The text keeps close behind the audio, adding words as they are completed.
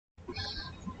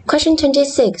Question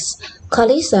 26.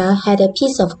 Kalisa had a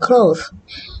piece of cloth.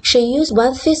 She used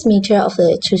 1/5 meter of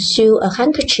it to sew a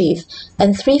handkerchief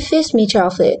and 3/5 meter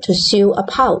of it to sew a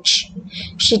pouch.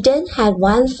 She then had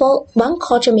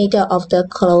 1/4 meter of the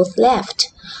cloth left.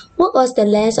 What was the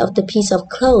length of the piece of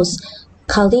cloth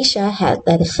Kalisa had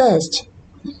at first?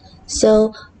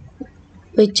 So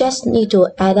we just need to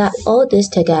add up all this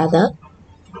together.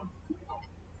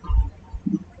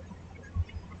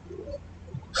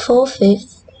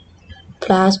 4/5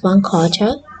 plus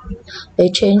 1/4. We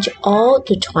change all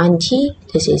to 20.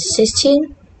 This is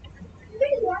 16.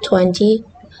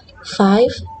 25.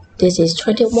 This is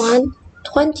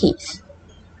 21/20.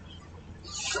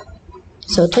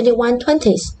 So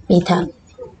 21/20 meter.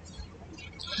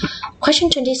 Question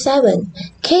 27.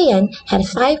 KN had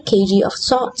 5 kg of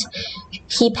salt.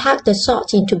 He packed the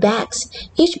salt into bags.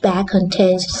 Each bag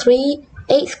contains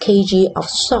 3/8 kg of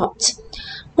salt.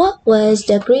 What was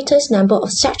the greatest number of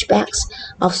such bags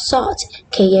of salt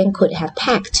KN could have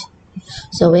packed?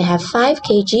 So we have 5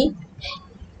 kg.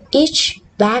 Each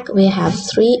bag we have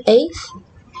 3/8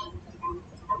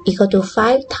 equal to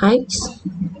 5 times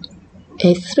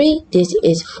 3. This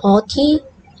is 40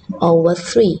 over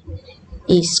 3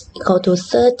 is equal to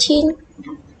 13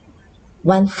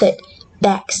 1/3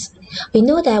 bags. We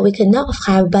know that we cannot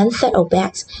have 1/3 of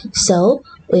bags, so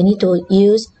we need to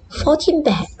use 14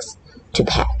 bags to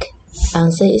pack.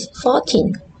 Answer is 14.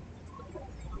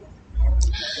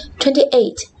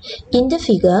 28. In the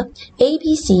figure,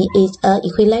 ABC is an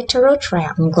equilateral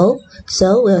triangle,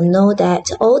 so we'll know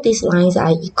that all these lines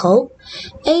are equal.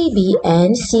 AB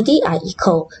and CD are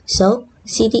equal, so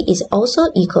CD is also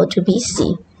equal to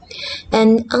BC.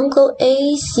 And angle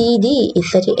ACD is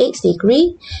 38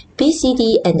 degrees.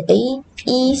 BCD and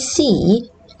AEC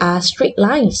are straight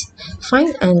lines.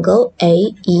 Find angle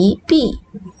AEB.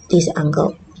 This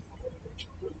angle.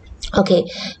 Okay,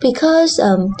 because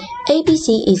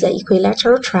ABC is an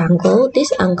equilateral triangle,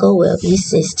 this angle will be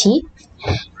 60,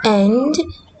 and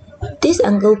this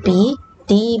angle B,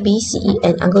 DBC,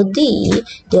 and angle D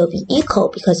will be equal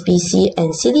because BC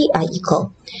and CD are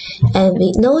equal. And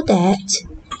we know that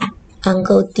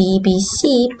angle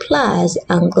DBC plus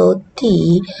angle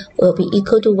D will be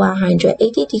equal to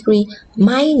 180 degrees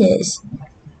minus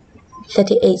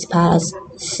 38 plus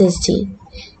 60.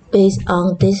 Based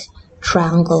on this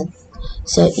triangle,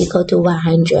 so equal to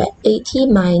 180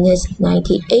 minus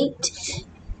 98.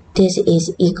 This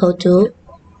is equal to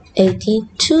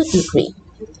 82 degrees.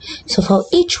 So for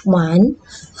each one,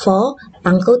 for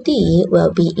angle D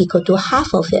will be equal to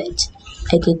half of it.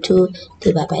 82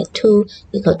 divided by 2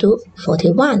 equal to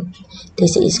 41.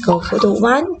 This is equal to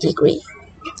 41 degrees.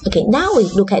 Okay, now we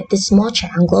look at this small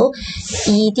triangle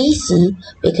EDC.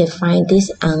 We can find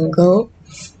this angle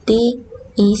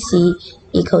DEC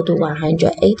equal to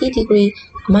 180 degrees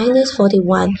minus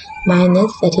 41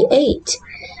 minus 38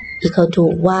 equal to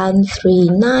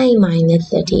 139 minus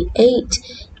 38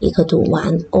 equal to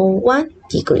 101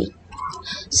 degree.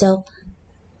 So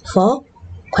for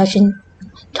question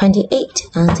 28,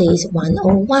 answer is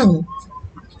 101.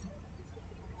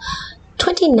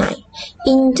 29.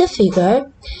 In the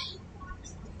figure,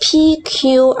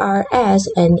 PQRS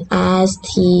and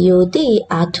STUD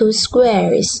are two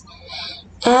squares.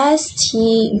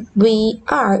 STVR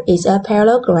is a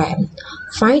parallelogram.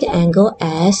 Find angle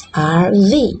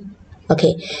SRV.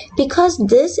 Okay, because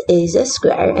this is a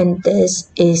square and this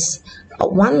is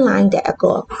one line that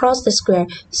go across the square,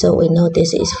 so we know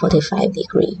this is 45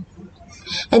 degrees.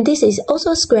 And this is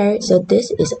also square, so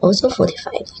this is also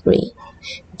 45 degrees.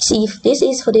 See, if this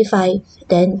is 45,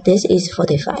 then this is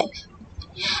 45.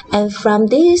 And from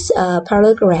this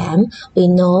parallelogram, we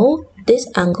know this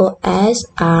angle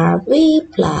SRV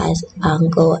plus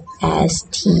angle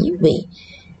STV.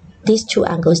 These two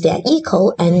angles, they are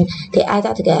equal, and they add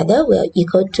up together will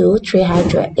equal to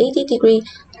 380 degrees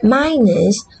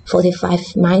minus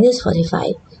 45 minus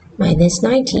 45 minus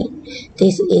 90.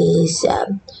 This is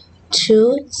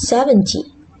 270.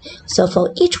 So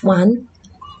for each one,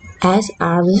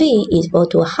 SRV is equal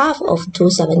to half of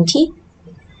 270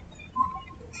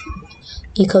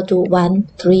 equal to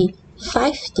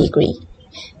 135 degrees.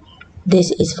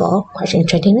 This is for question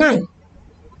 29.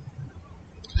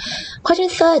 Question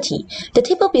 30. The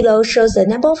table below shows the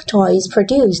number of toys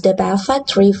produced by a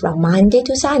factory from Monday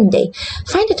to Sunday.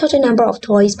 Find the total number of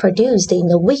toys produced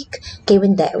in a week,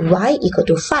 given that y equal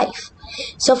to 5.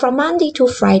 So from Monday to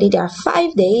Friday, there are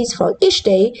 5 days. For each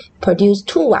day, produce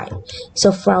 2y.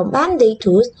 So from Monday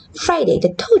to Friday,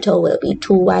 the total will be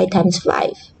 2y times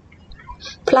 5.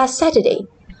 Plus Saturday,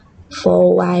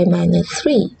 4y minus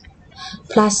 3.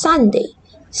 Plus Sunday,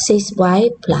 6y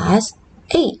plus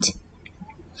 8.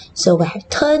 So we have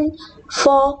 10,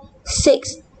 4,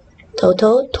 6,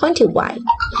 total 21.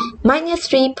 Minus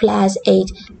 3 plus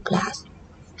 8 plus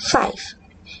 5.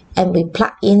 And we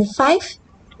plug in 5.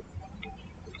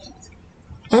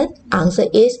 And answer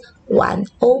is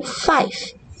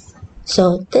 105.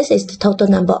 So this is the total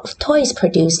number of toys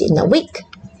produced in a week.